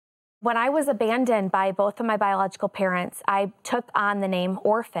When I was abandoned by both of my biological parents, I took on the name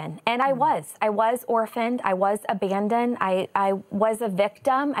orphan. And I was orphaned. I was abandoned. I was a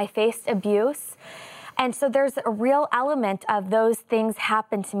victim. I faced abuse. And so there's a real element of those things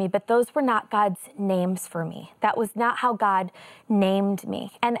happened to me, but those were not God's names for me. That was not how God named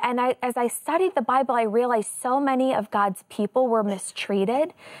me. And as I studied the Bible, I realized so many of God's people were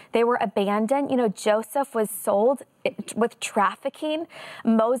mistreated. They were abandoned. You know, Joseph was sold with trafficking.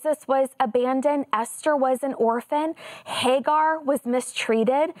 Moses was abandoned. Esther was an orphan. Hagar was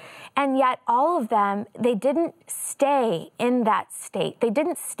mistreated. And yet all of them, they didn't stay in that state. They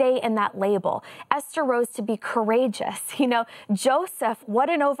didn't stay in that label. Esther rose to be courageous. You know, Joseph, what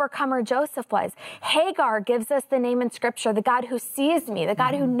an overcomer Joseph was. Hagar gives us the name in Scripture, the God who sees me, the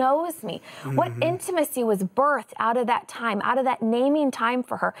God who knows me. What intimacy was birthed out of that time, out of that naming time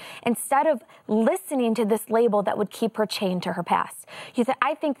for her, instead of listening to this label that would keep her chained to her past.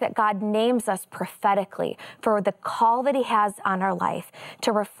 I think that God names us prophetically for the call that he has on our life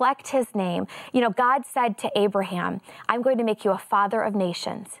to reflect his name. You know, God said to Abraham, I'm going to make you a father of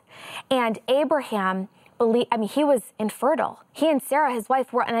nations. And Abraham he was infertile. He and Sarah, his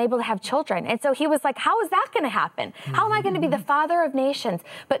wife, were unable to have children. And so he was like, how is that going to happen? How am I going to be the father of nations?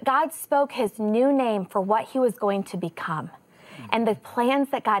 But God spoke his new name for what he was going to become and the plans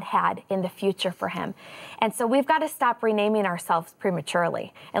that God had in the future for him. And so we've got to stop renaming ourselves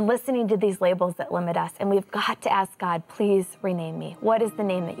prematurely and listening to these labels that limit us. And we've got to ask God, please rename me. What is the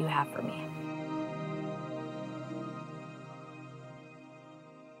name that you have for me?